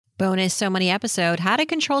Bonus So Money episode, How to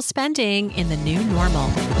Control Spending in the New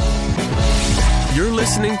Normal. You're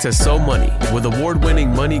listening to So Money with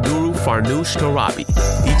award-winning money guru Farnoosh Torabi.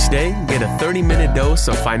 Each day, get a 30-minute dose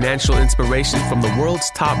of financial inspiration from the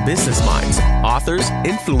world's top business minds, authors,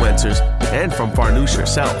 influencers, and from Farnoosh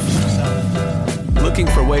herself. Looking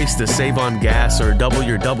for ways to save on gas or double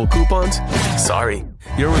your double coupons? Sorry,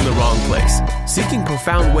 you're in the wrong place. Seeking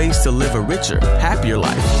profound ways to live a richer, happier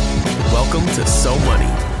life. Welcome to So Money.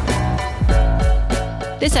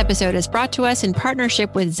 This episode is brought to us in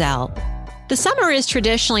partnership with Zelle. The summer is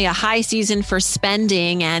traditionally a high season for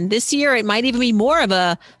spending, and this year it might even be more of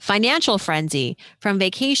a financial frenzy. From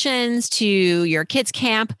vacations to your kids'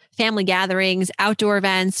 camp, family gatherings, outdoor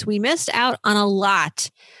events, we missed out on a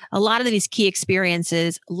lot of these key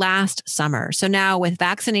experiences last summer. So now with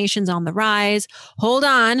vaccinations on the rise, hold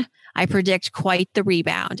on, I predict quite the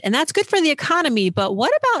rebound. And that's good for the economy, but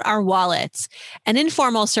what about our wallets? An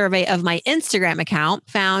informal survey of my Instagram account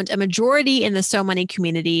found a majority in the So Money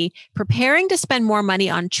community preparing to spend more money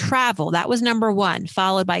on travel. That was number one,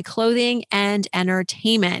 followed by clothing and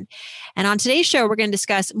entertainment. And on today's show, we're going to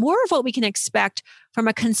discuss more of what we can expect from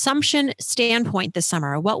a consumption standpoint this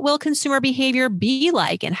summer. What will consumer behavior be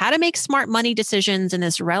like, and how to make smart money decisions in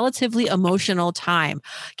this relatively emotional time?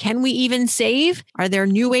 Can we even save? Are there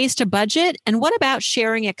new ways to budget? And what about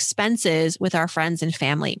sharing expenses with our friends and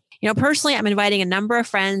family? Personally, I'm inviting a number of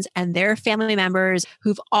friends and their family members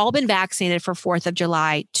who've all been vaccinated for 4th of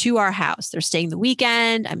July to our house. They're staying the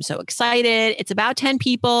weekend. I'm so excited. It's about 10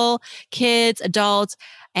 people, kids, adults.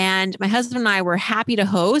 And my husband and I were happy to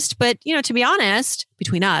host. But, to be honest,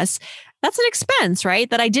 between us, that's an expense, right?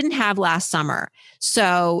 That I didn't have last summer.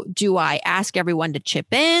 So do I ask everyone to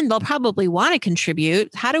chip in? They'll probably want to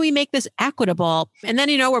contribute. How do we make this equitable? And then,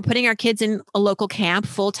 we're putting our kids in a local camp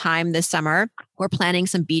full time this summer. We're planning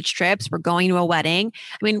some beach trips. We're going to a wedding.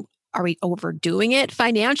 Are we overdoing it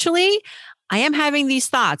financially? I am having these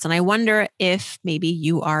thoughts, and I wonder if maybe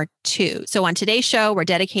you are too. So on today's show, we're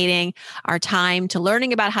dedicating our time to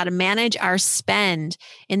learning about how to manage our spend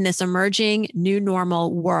in this emerging new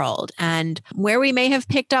normal world, and where we may have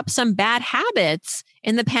picked up some bad habits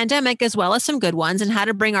in the pandemic, as well as some good ones, and how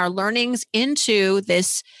to bring our learnings into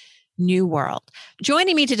this new world.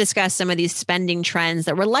 Joining me to discuss some of these spending trends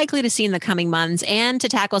that we're likely to see in the coming months and to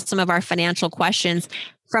tackle some of our financial questions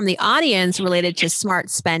from the audience related to smart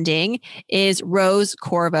spending is Rose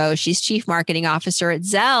Corvo. She's Chief Marketing Officer at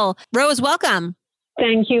Zelle. Rose, welcome.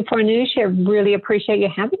 Thank you, Farnoosh. I really appreciate you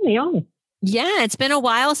having me on. Yeah, it's been a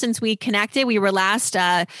while since we connected. We were last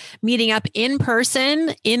meeting up in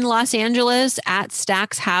person in Los Angeles at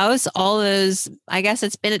Stack's house. All those, I guess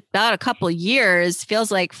it's been about a couple of years, feels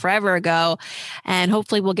like forever ago. And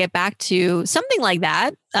hopefully we'll get back to something like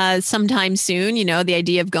that sometime soon. The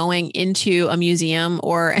idea of going into a museum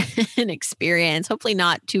or an experience, hopefully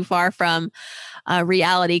not too far from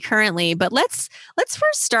reality currently. But let's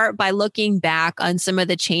first start by looking back on some of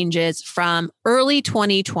the changes from early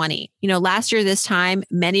 2020. Last year, this time,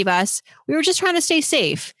 many of us, we were just trying to stay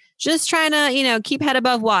safe, just trying to, keep head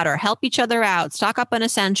above water, help each other out, stock up on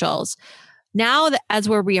essentials. Now, as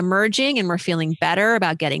we're reemerging and we're feeling better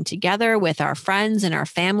about getting together with our friends and our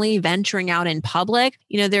family, venturing out in public,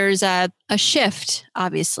 there's a shift,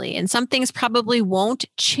 obviously, and some things probably won't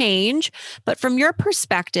change. But from your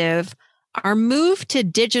perspective, our move to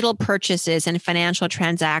digital purchases and financial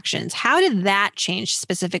transactions, how did that change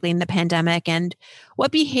specifically in the pandemic? And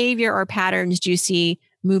what behavior or patterns do you see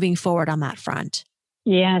moving forward on that front?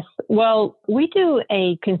 Yes. Well, we do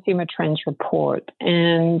a consumer trends report.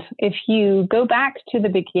 And if you go back to the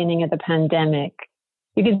beginning of the pandemic,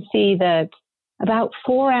 you can see that about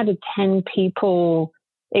 4 out of 10 people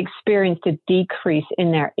experienced a decrease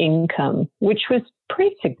in their income, which was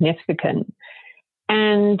pretty significant.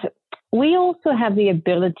 And we also have the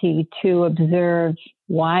ability to observe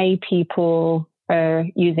why people are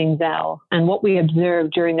using Zelle. And what we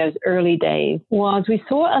observed during those early days was we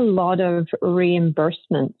saw a lot of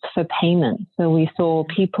reimbursements for payments. So we saw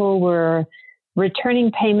people were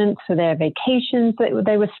returning payments for their vacations that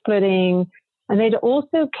they were splitting. And they'd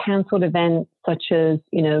also canceled events such as,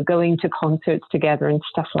 going to concerts together and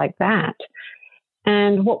stuff like that.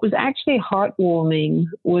 And what was actually heartwarming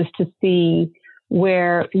was to see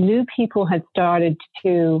where new people had started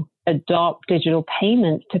to adopt digital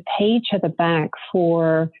payments to pay each other back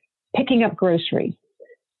for picking up groceries.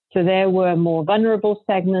 So there were more vulnerable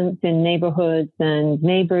segments in neighborhoods, and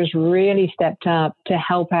neighbors really stepped up to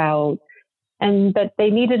help out. And that they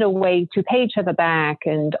needed a way to pay each other back.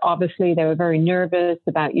 And obviously they were very nervous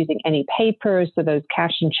about using any paper. So those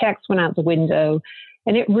cash and checks went out the window.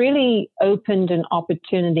 And it really opened an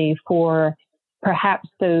opportunity for perhaps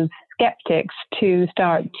those skeptics to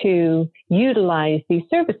start to utilize these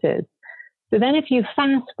services. So then if you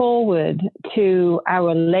fast forward to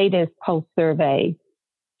our latest pulse survey,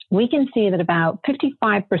 we can see that about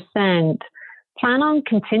 55% plan on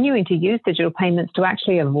continuing to use digital payments to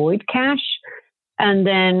actually avoid cash. And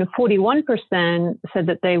then 41% said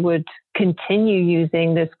that they would continue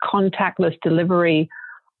using this contactless delivery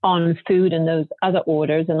on food and those other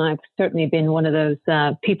orders. And I've certainly been one of those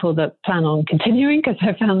people that plan on continuing because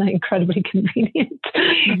I found that incredibly convenient,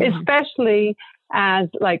 especially as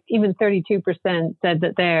like even 32% said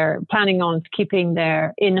that they're planning on keeping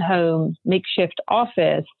their in-home makeshift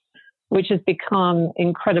office, which has become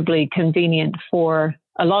incredibly convenient for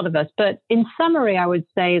a lot of us. But in summary, I would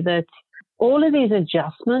say that all of these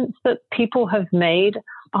adjustments that people have made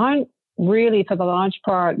aren't really, for the large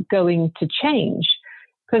part, going to change.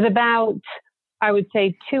 Because about, I would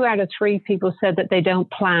say, 2 out of 3 people said that they don't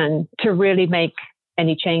plan to really make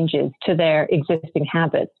any changes to their existing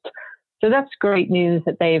habits. So that's great news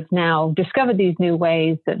that they've now discovered these new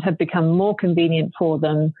ways that have become more convenient for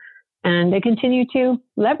them. And they continue to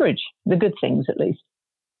leverage the good things, at least.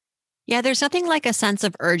 Yeah, there's nothing like a sense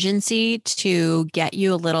of urgency to get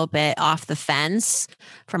you a little bit off the fence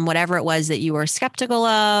from whatever it was that you were skeptical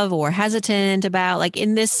of or hesitant about. Like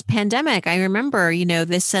in this pandemic, I remember,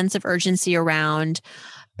 this sense of urgency around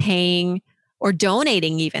paying or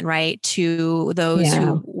donating even, right, to those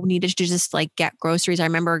who needed to just like get groceries. I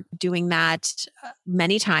remember doing that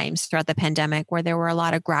many times throughout the pandemic where there were a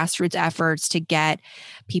lot of grassroots efforts to get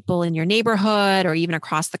people in your neighborhood or even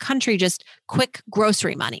across the country just quick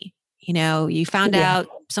grocery money. You found out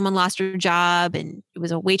someone lost their job and it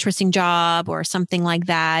was a waitressing job or something like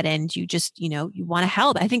that. And you just, you want to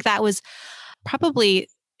help. I think that was probably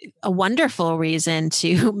a wonderful reason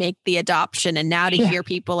to make the adoption. And now to hear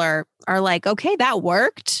people are like, okay, that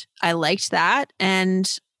worked. I liked that.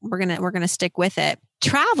 And we're going to stick with it.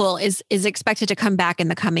 Travel is expected to come back in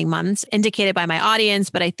the coming months, indicated by my audience.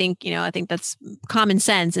 But I think that's common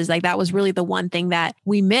sense is like, that was really the one thing that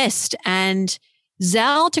we missed. And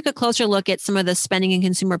Zelle took a closer look at some of the spending and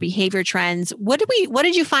consumer behavior trends. What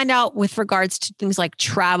did you find out with regards to things like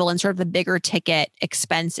travel and sort of the bigger ticket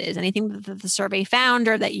expenses? Anything that the survey found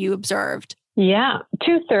or that you observed? Yeah,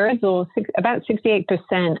 2/3 or about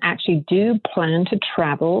 68% actually do plan to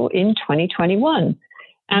travel in 2021.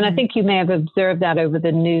 And I think you may have observed that over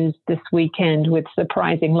the news this weekend with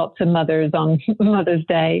surprising lots of mothers on Mother's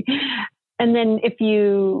Day. And then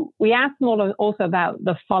we asked them also about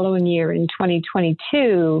the following year in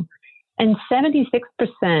 2022, and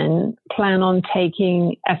 76% plan on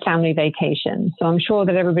taking a family vacation. So I'm sure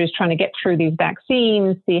that everybody's trying to get through these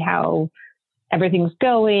vaccines, see how everything's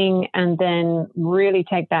going, and then really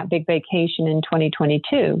take that big vacation in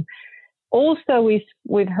 2022. Also,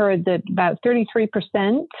 we've heard that about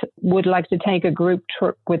 33% would like to take a group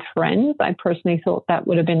trip with friends. I personally thought that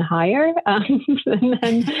would have been higher. And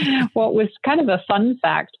then what was kind of a fun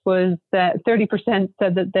fact was that 30%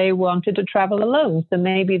 said that they wanted to travel alone. So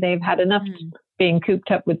maybe they've had enough being cooped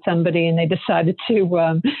up with somebody and they decided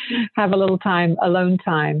to have a little alone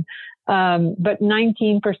time. But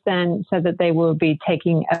 19% said that they will be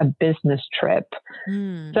taking a business trip.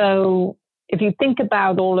 So if you think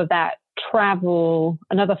about all of that, travel,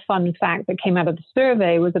 another fun fact that came out of the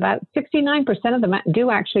survey was about 69% of them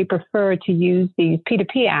do actually prefer to use these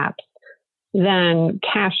P2P apps than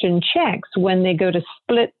cash and checks when they go to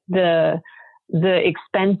split the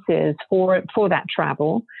expenses for that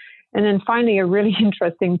travel. And then finally, a really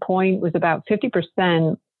interesting point was about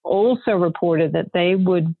 50% also reported that they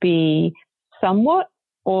would be somewhat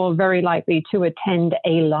or very likely to attend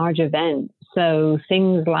a large event. So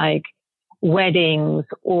things like weddings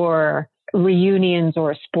or reunions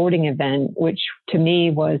or a sporting event, which to me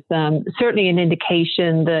was certainly an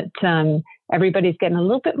indication that everybody's getting a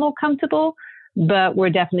little bit more comfortable, but we're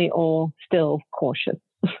definitely all still cautious.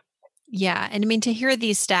 Yeah. And I mean, to hear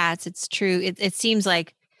these stats, it's true. It seems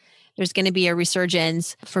like there's going to be a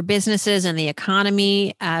resurgence for businesses and the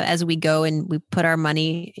economy as we go and we put our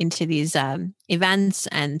money into these events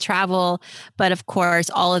and travel. But of course,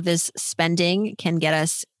 all of this spending can get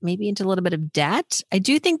us maybe into a little bit of debt. I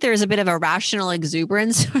do think there's a bit of a rational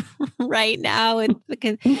exuberance right now.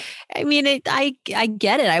 I mean, I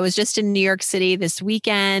get it. I was just in New York City this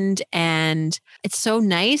weekend, and it's so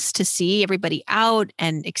nice to see everybody out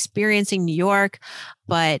and experiencing New York.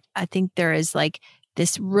 But I think there is like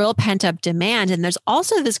this real pent up demand. And there's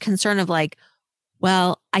also this concern of like,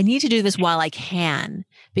 well, I need to do this while I can,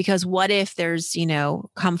 because what if there's,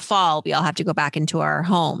 come fall, we all have to go back into our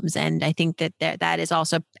homes. And I think that is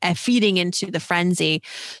also feeding into the frenzy.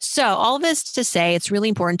 So all of this to say, it's really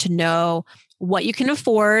important to know what you can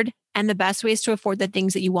afford and the best ways to afford the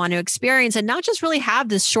things that you want to experience, and not just really have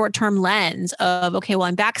this short-term lens of, okay, well,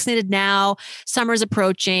 I'm vaccinated now, summer's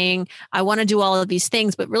approaching, I want to do all of these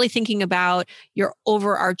things, but really thinking about your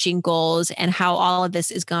overarching goals and how all of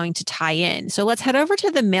this is going to tie in. So let's head over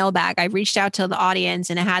to the mailbag. I reached out to the audience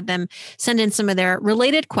and I had them send in some of their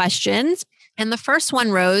related questions. And the first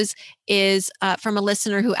one, Rose, is from a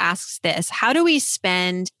listener who asks this: how do we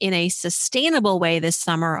spend in a sustainable way this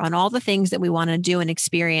summer on all the things that we want to do and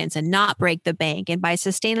experience and not break the bank? And by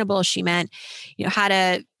sustainable, she meant, how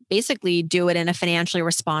to basically do it in a financially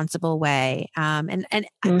responsible way. I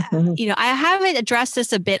haven't addressed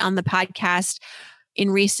this a bit on the podcast in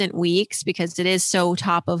recent weeks because it is so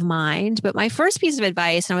top of mind. But my first piece of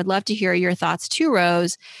advice, and I would love to hear your thoughts too,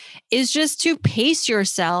 Rose, is just to pace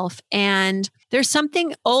yourself. And there's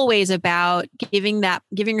something always about giving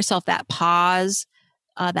yourself that pause,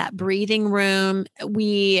 that breathing room.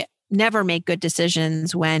 We never make good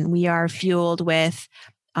decisions when we are fueled with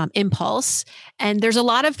impulse. And there's a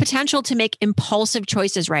lot of potential to make impulsive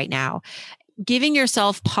choices right now. Giving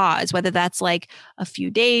yourself pause, whether that's like a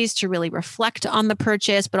few days to really reflect on the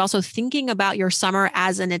purchase, but also thinking about your summer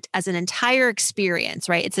as an entire experience,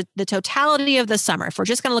 right? It's the totality of the summer. If we're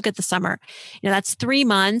just going to look at the summer, that's 3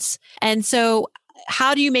 months. And so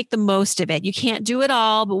how do you make the most of it? You can't do it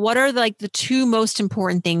all, but what are the 2 most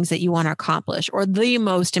important things that you want to accomplish, or the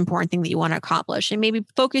most important thing that you want to accomplish? And maybe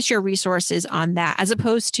focus your resources on that, as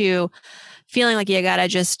opposed to feeling like you got to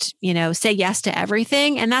just, say yes to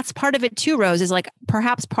everything. And that's part of it too, Rose, is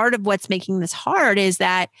perhaps part of what's making this hard is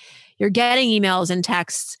that you're getting emails and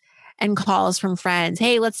texts and calls from friends.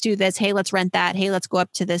 Hey, let's do this. Hey, let's rent that. Hey, let's go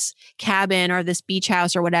up to this cabin or this beach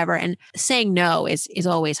house or whatever. And saying no is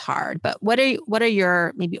always hard. But what are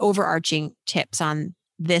your maybe overarching tips on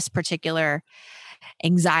this particular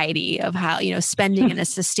anxiety of how, spending in a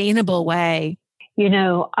sustainable way?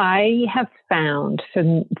 I have found, for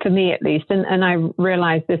me at least, and I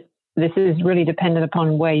realize this is really dependent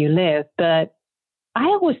upon where you live, but I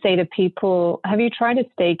always say to people, have you tried a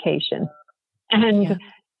staycation? And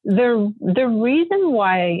the reason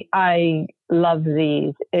why I love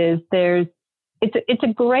these is it's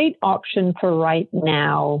a great option for right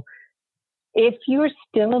now. If you're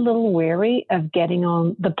still a little wary of getting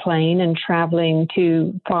on the plane and traveling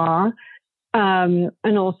too far, and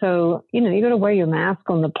also, you got to wear your mask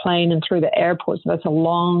on the plane and through the airport. So that's a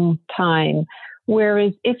long time.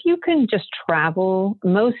 Whereas if you can just travel,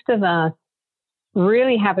 most of us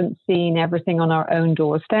really haven't seen everything on our own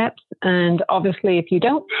doorsteps. And obviously, if you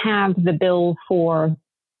don't have the bill for,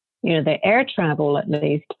 the air travel, at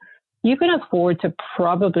least, you can afford to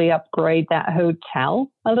probably upgrade that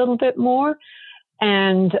hotel a little bit more.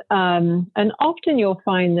 And often you'll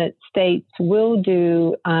find that states will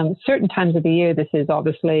do certain times of the year. This is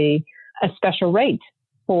obviously a special rate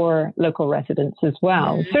for local residents as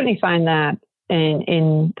well. Mm-hmm. Certainly find that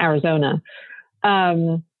in Arizona.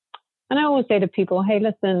 And I always say to people, hey,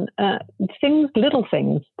 listen, little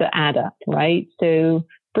things that add up, right? So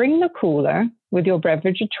bring the cooler with your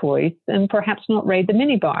beverage of choice and perhaps not raid the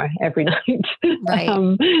minibar every night. Right.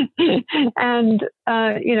 And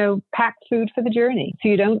pack food for the journey so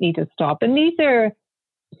you don't need to stop. And these are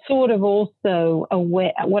sort of also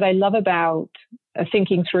what I love about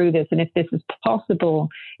thinking through this, and if this is possible,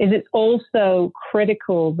 is it's also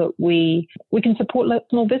critical that we can support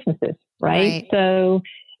small businesses, right? So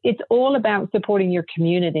it's all about supporting your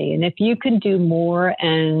community. And if you can do more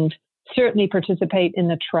and certainly participate in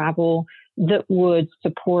the travel that would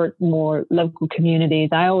support more local communities,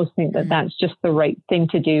 I always think that that's just the right thing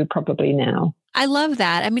to do probably now. I love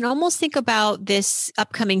that. I mean, almost think about this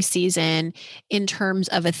upcoming season in terms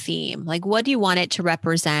of a theme. Like, what do you want it to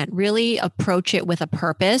represent? Really approach it with a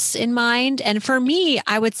purpose in mind. And for me,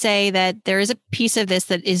 I would say that there is a piece of this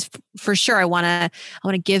that is for sure. I want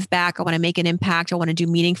to give back. I want to make an impact. I want to do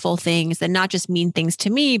meaningful things that not just mean things to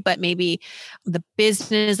me, but maybe the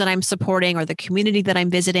business that I'm supporting or the community that I'm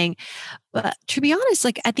visiting. But to be honest,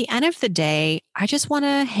 like at the end of the day, I just want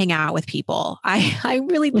to hang out with people. I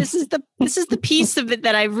really, this is the piece of it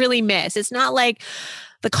that I really miss. It's not like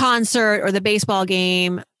the concert or the baseball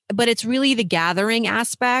game, but it's really the gathering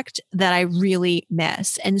aspect that I really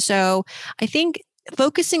miss. And so I think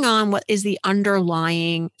focusing on what is the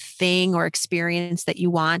underlying thing or experience that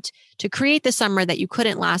you want to create the summer that you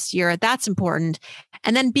couldn't last year, that's important.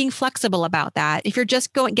 And then being flexible about that. If you're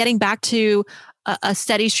just getting back to a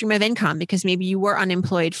steady stream of income because maybe you were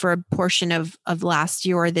unemployed for a portion of last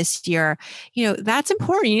year or this year, that's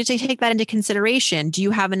important. You need to take that into consideration. Do you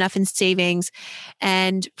have enough in savings?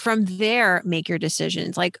 And from there, make your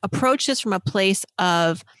decisions. Like approach this from a place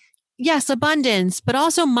of, yes, abundance, but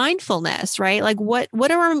also mindfulness, right? Like what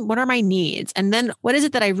are my needs? And then what is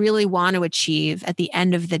it that I really want to achieve at the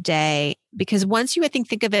end of the day? Because once you, I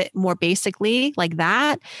think of it more basically like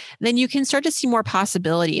that, then you can start to see more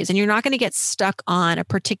possibilities and you're not going to get stuck on a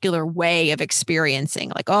particular way of experiencing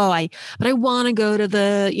like, but I want to go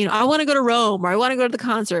to I want to go to Rome or I want to go to the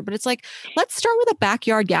concert. But it's like, let's start with a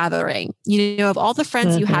backyard gathering, of all the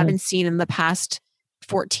friends you haven't seen in the past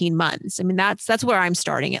 14 months. I mean, that's where I'm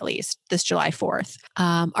starting, at least this July 4th.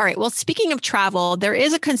 All right. Well, speaking of travel, there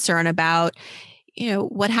is a concern about,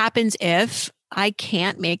 what happens if I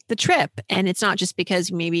can't make the trip. And it's not just because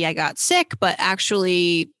maybe I got sick, but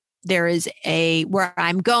actually there is where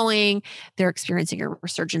I'm going, they're experiencing a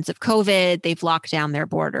resurgence of COVID. They've locked down their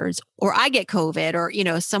borders, or I get COVID,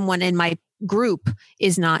 or, someone in my group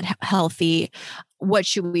is not healthy. What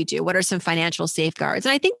should we do? What are some financial safeguards?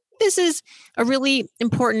 And I think this is a really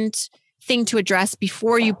important thing to address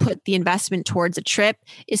before you put the investment towards a trip,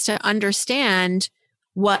 is to understand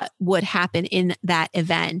what would happen in that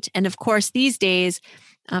event. And of course, these days,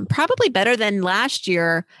 probably better than last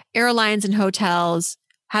year, airlines and hotels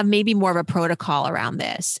have maybe more of a protocol around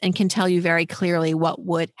this and can tell you very clearly what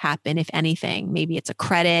would happen, if anything. Maybe it's a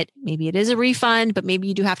credit, maybe it is a refund, but maybe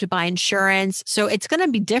you do have to buy insurance. So it's going to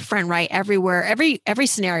be different, right? Everywhere, every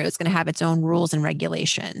scenario is going to have its own rules and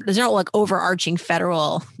regulation. There's no overarching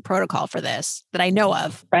federal protocol for this that I know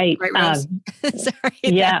of. Right. Rose? Sorry.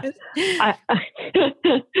 Yeah.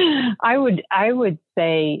 I would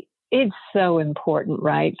say it's so important,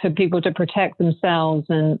 right, for people to protect themselves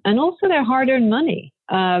and also their hard-earned money.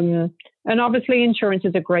 And obviously insurance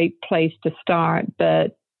is a great place to start.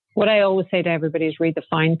 But what I always say to everybody is read the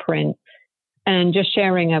fine print. And just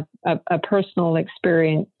sharing a personal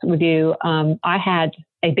experience with you, I had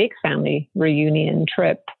a big family reunion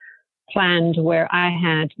trip planned where I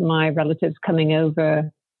had my relatives coming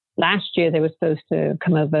over. Last year, they were supposed to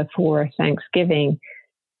come over for Thanksgiving.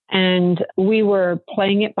 And we were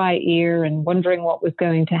playing it by ear and wondering what was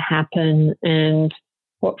going to happen. And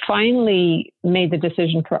what finally made the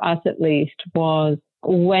decision for us, at least, was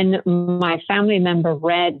when my family member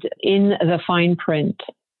read in the fine print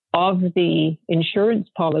of the insurance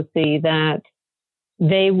policy that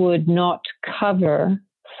they would not cover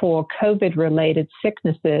for COVID-related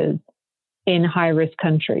sicknesses in high-risk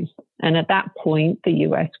countries. And at that point, the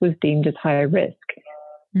U.S. was deemed as high risk.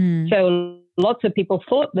 So lots of people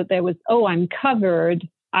thought that there was, I'm covered,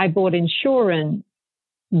 I bought insurance,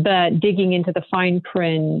 but digging into the fine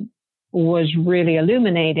print was really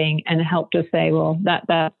illuminating and helped us say, well,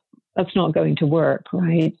 that's not going to work,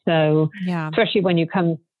 right? So, especially when you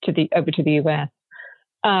come over to the US.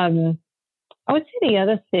 I would say the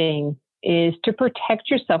other thing is to protect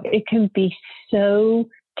yourself. It can be so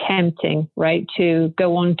tempting, right, to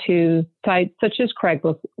go onto sites such as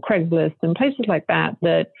Craigslist and places like that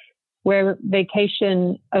where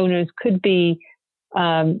vacation owners could be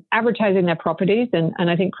advertising their properties. And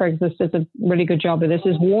I think Craigslist does a really good job of this,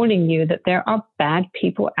 is warning you that there are bad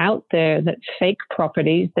people out there that fake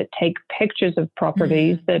properties, that take pictures of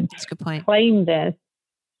properties, that claim this.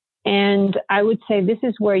 And I would say this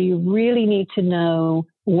is where you really need to know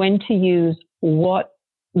when to use what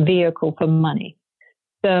vehicle for money.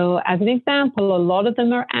 So as an example, a lot of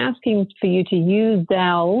them are asking for you to use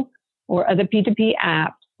Zelle or other P2P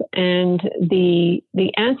apps. And the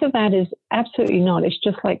answer to that is absolutely not. It's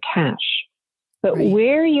just like cash. But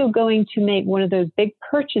where you're going to make one of those big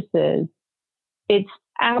purchases, it's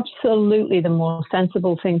absolutely the most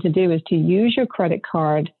sensible thing to do is to use your credit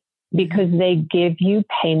card, because they give you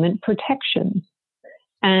payment protections.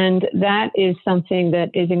 And that is something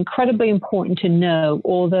that is incredibly important to know,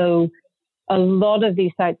 although a lot of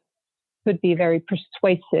these sites could be very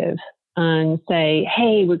persuasive and say,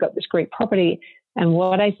 hey, we've got this great property. And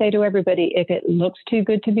what I say to everybody, if it looks too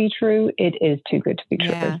good to be true, it is too good to be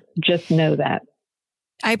true. Just know that.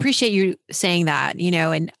 I appreciate you saying that,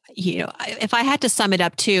 and, if I had to sum it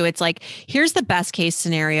up too, it's like, here's the best case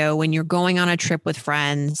scenario when you're going on a trip with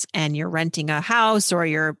friends and you're renting a house, or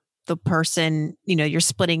you're the person, you're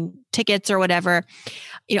splitting tickets or whatever.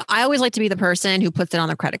 I always like to be the person who puts it on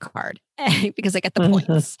the credit card because I get the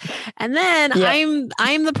points. And then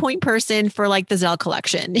I'm the point person for like the Zelle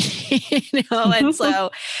collection, and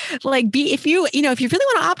so if you really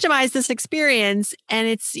want to optimize this experience and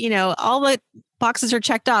it's, all the boxes are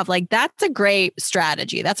checked off, like that's a great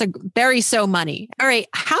strategy. That's a very money. All right.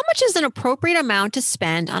 How much is an appropriate amount to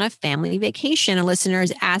spend on a family vacation? A listener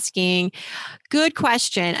is asking. Good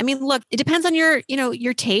question. I mean, look, it depends on your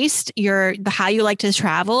taste, how you like to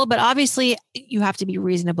travel, but obviously you have to be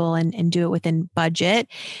reasonable and do it within budget.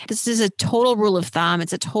 This is a total rule of thumb.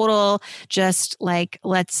 It's a total just like,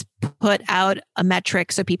 let's put out a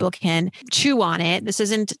metric so people can chew on it. This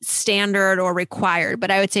isn't standard or required,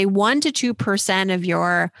 but I would say 1 to 2% of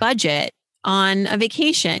your budget on a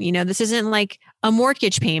vacation. This isn't like a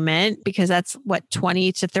mortgage payment, because that's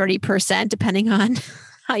 20 to 30%, depending on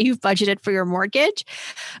how you've budgeted for your mortgage.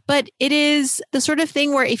 But it is the sort of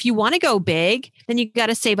thing where if you want to go big, then you got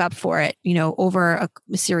to save up for it, over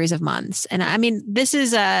a series of months. And I mean, this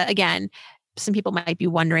is, again, some people might be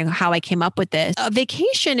wondering how I came up with this. A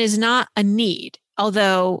vacation is not a need,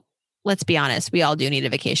 although let's be honest, we all do need a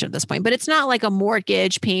vacation at this point, but it's not like a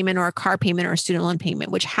mortgage payment or a car payment or a student loan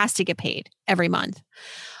payment, which has to get paid every month.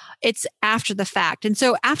 It's after the fact. And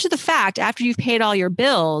so after the fact, after you've paid all your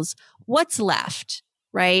bills, what's left?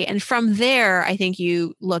 Right. And from there, I think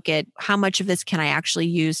you look at how much of this can I actually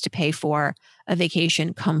use to pay for a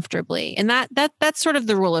vacation comfortably. And that's sort of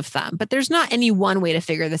the rule of thumb, but there's not any one way to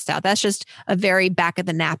figure this out. That's just a very back of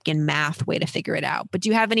the napkin math way to figure it out. But do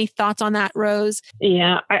you have any thoughts on that, Rose?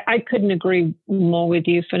 Yeah, I couldn't agree more with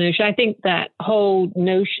you, Farnoosh. I think that whole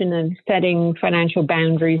notion of setting financial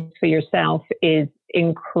boundaries for yourself is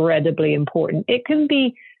incredibly important. It can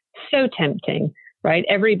be so tempting, right?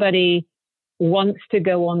 Everybody wants to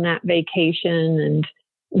go on that vacation and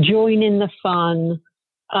join in the fun.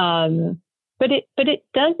 But it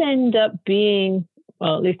does end up being,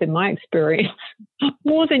 well, at least in my experience,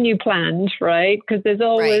 more than you planned, right? Because there's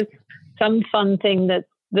always some fun thing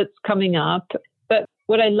that's coming up. But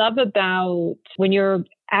what I love about when you're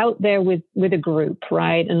out there with a group,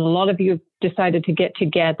 right? And a lot of you have decided to get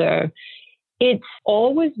together, it's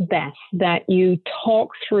always best that you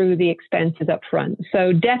talk through the expenses up front.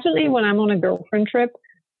 So definitely when I'm on a girlfriend trip,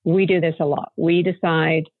 we do this a lot. We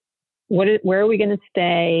decide where are we going to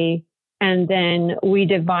stay? And then we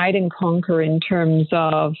divide and conquer in terms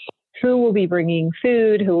of who will be bringing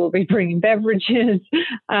food, who will be bringing beverages,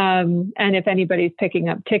 and if anybody's picking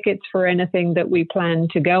up tickets for anything that we plan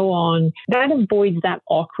to go on. That avoids that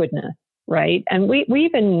awkwardness, right? And we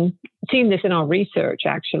even seen this in our research,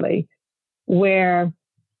 actually, where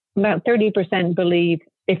about 30% believe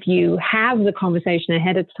if you have the conversation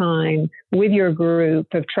ahead of time with your group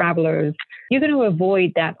of travelers, you're going to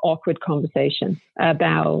avoid that awkward conversation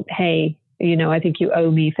about, hey, I think you owe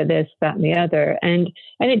me for this, that, and the other. And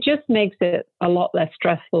it just makes it a lot less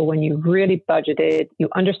stressful when you really budgeted, you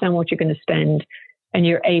understand what you're going to spend, and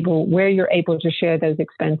you're able to share those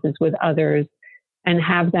expenses with others and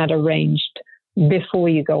have that arranged before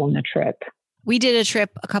you go on the trip. We did a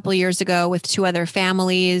trip a couple of years ago with 2 other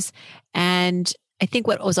families. And I think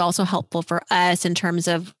what was also helpful for us in terms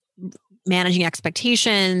of managing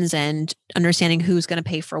expectations and understanding who's going to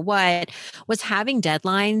pay for what was having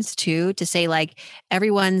deadlines too, to say like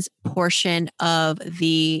everyone's portion of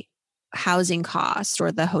the housing cost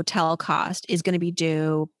or the hotel cost is going to be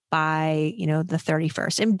due by, the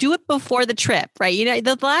 31st, and do it before the trip, right?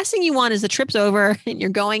 The last thing you want is the trip's over and you're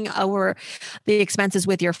going over the expenses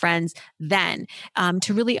with your friends then,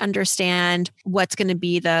 to really understand what's going to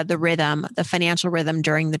be the rhythm, the financial rhythm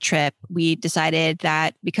during the trip. We decided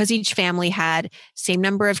that because each family had same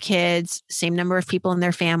number of kids, same number of people in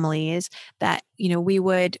their families, that,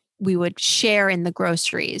 we would share in the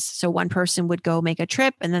groceries. So one person would go make a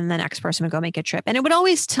trip and then the next person would go make a trip. And it would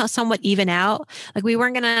always somewhat even out. Like we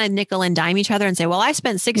weren't going to nickel and dime each other and say, well, I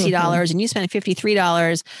spent $60 and you spent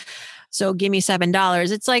 $53. So give me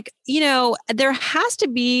 $7. It's like, there has to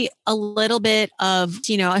be a little bit of,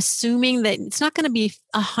 assuming that it's not going to be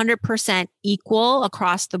 100% equal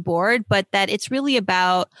across the board, but that it's really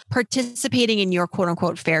about participating in your quote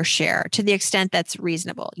unquote fair share to the extent that's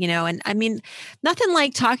reasonable, and I mean, nothing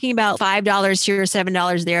like talking about $5 here,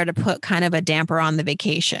 $7 there to put kind of a damper on the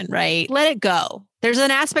vacation, right? Let it go. There's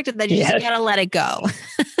an aspect of that you just got to let it go.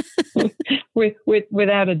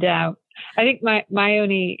 Without a doubt. I think my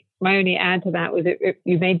only add to that was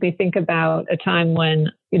you made me think about a time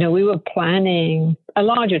when, we were planning a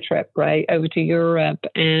larger trip, right, over to Europe.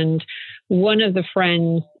 And one of the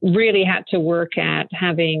friends really had to work at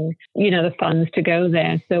having, the funds to go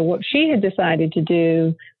there. So what she had decided to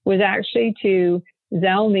do was actually to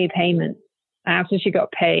Zelle me payments after she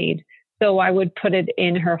got paid. So I would put it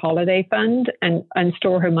in her holiday fund and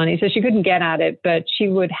store her money. So she couldn't get at it, but she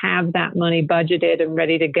would have that money budgeted and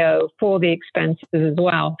ready to go for the expenses as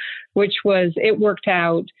well, it worked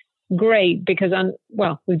out great because,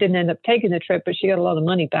 we didn't end up taking the trip, but she got a lot of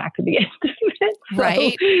money back at the end of it.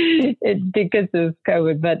 Right. Because of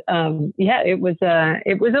COVID. But it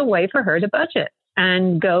was a way for her to budget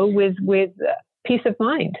and go with peace of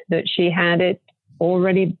mind that she had it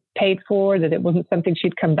already paid for, that it wasn't something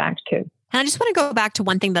she'd come back to. And I just want to go back to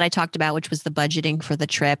one thing that I talked about, which was the budgeting for the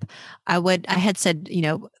trip. I had said,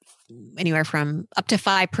 anywhere from up to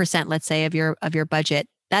 5%, let's say, of your budget.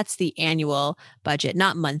 That's the annual budget,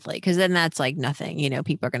 not monthly, because then that's like nothing.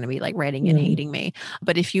 People are going to be like writing and hating me.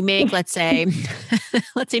 But if you make, let's say, make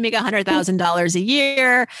 $100,000 a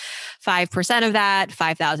year, 5% of that,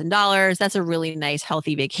 $5,000, that's a really nice,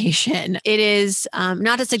 healthy vacation. It is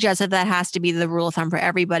not to suggest that has to be the rule of thumb for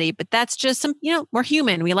everybody, but that's just we're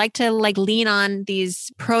human. We like to lean on these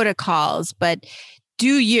protocols, but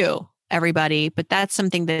do you, everybody? But that's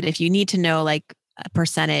something that if you need to know like a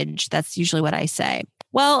percentage, that's usually what I say.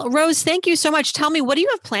 Well, Rose, thank you so much. Tell me, what do you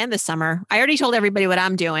have planned this summer? I already told everybody what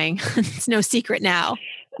I'm doing. It's no secret now.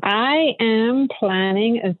 I am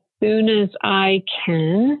planning as soon as I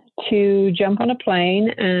can to jump on a plane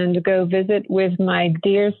and go visit with my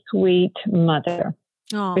dear, sweet mother,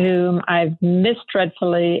 whom I've missed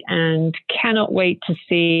dreadfully and cannot wait to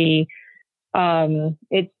see.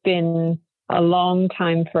 It's been a long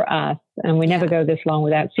time for us, and we never go this long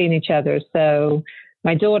without seeing each other. So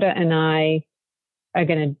my daughter and I are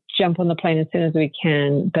going to jump on the plane as soon as we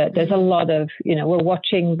can. But there's a lot of, we're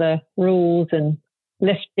watching the rules and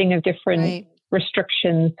lifting of different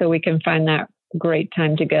restrictions so we can find that great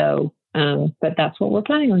time to go. But that's what we're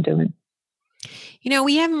planning on doing.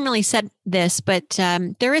 We haven't really said this, but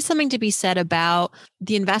there is something to be said about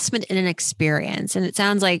the investment in an experience. And it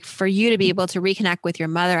sounds like for you to be able to reconnect with your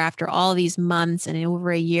mother after all these months and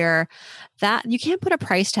over a year, that you can't put a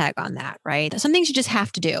price tag on that, right? Some things you just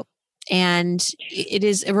have to do. And it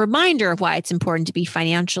is a reminder of why it's important to be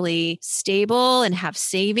financially stable and have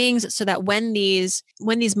savings so that when these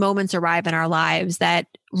moments arrive in our lives that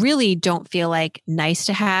really don't feel like nice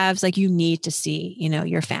to haves, like you need to see,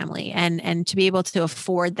 your family and to be able to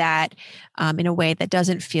afford that in a way that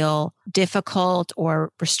doesn't feel difficult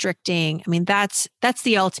or restricting. I mean, that's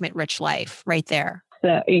the ultimate rich life right there.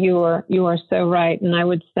 So you are so right. And I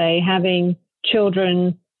would say having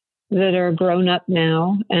children that are grown up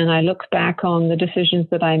now, and I look back on the decisions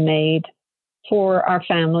that I made for our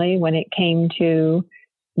family when it came to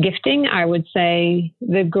gifting, I would say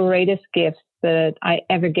the greatest gifts that I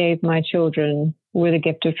ever gave my children were the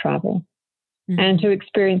gift of travel and to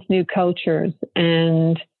experience new cultures.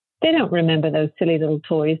 And they don't remember those silly little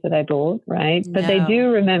toys that I bought, right? But they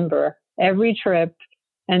do remember every trip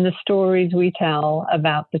and the stories we tell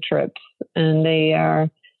about the trips. And they are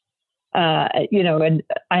and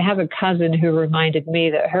I have a cousin who reminded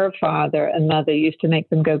me that her father and mother used to make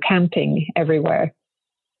them go camping everywhere.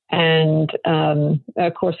 And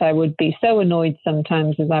of course, I would be so annoyed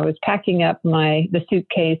sometimes as I was packing up the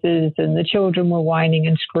suitcases and the children were whining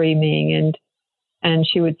and screaming. And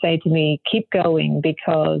she would say to me, keep going,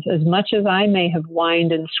 because as much as I may have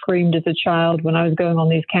whined and screamed as a child when I was going on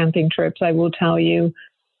these camping trips, I will tell you,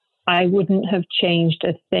 I wouldn't have changed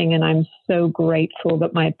a thing. And I'm so grateful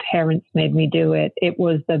that my parents made me do it. It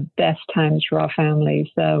was the best times for our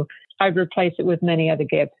family. So I'd replace it with many other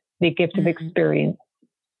gifts, the gift of experience.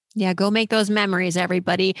 Yeah, go make those memories,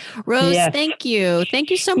 everybody. Rose, thank you.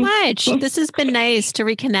 Thank you so much. This has been nice to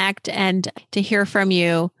reconnect and to hear from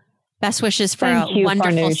you. Best wishes for a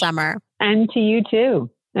wonderful summer. And to you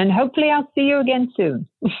too. And hopefully I'll see you again soon.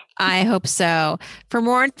 I hope so. For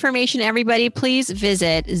more information, everybody, please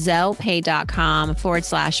visit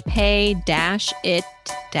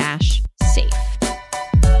ZellePay.com/pay-it-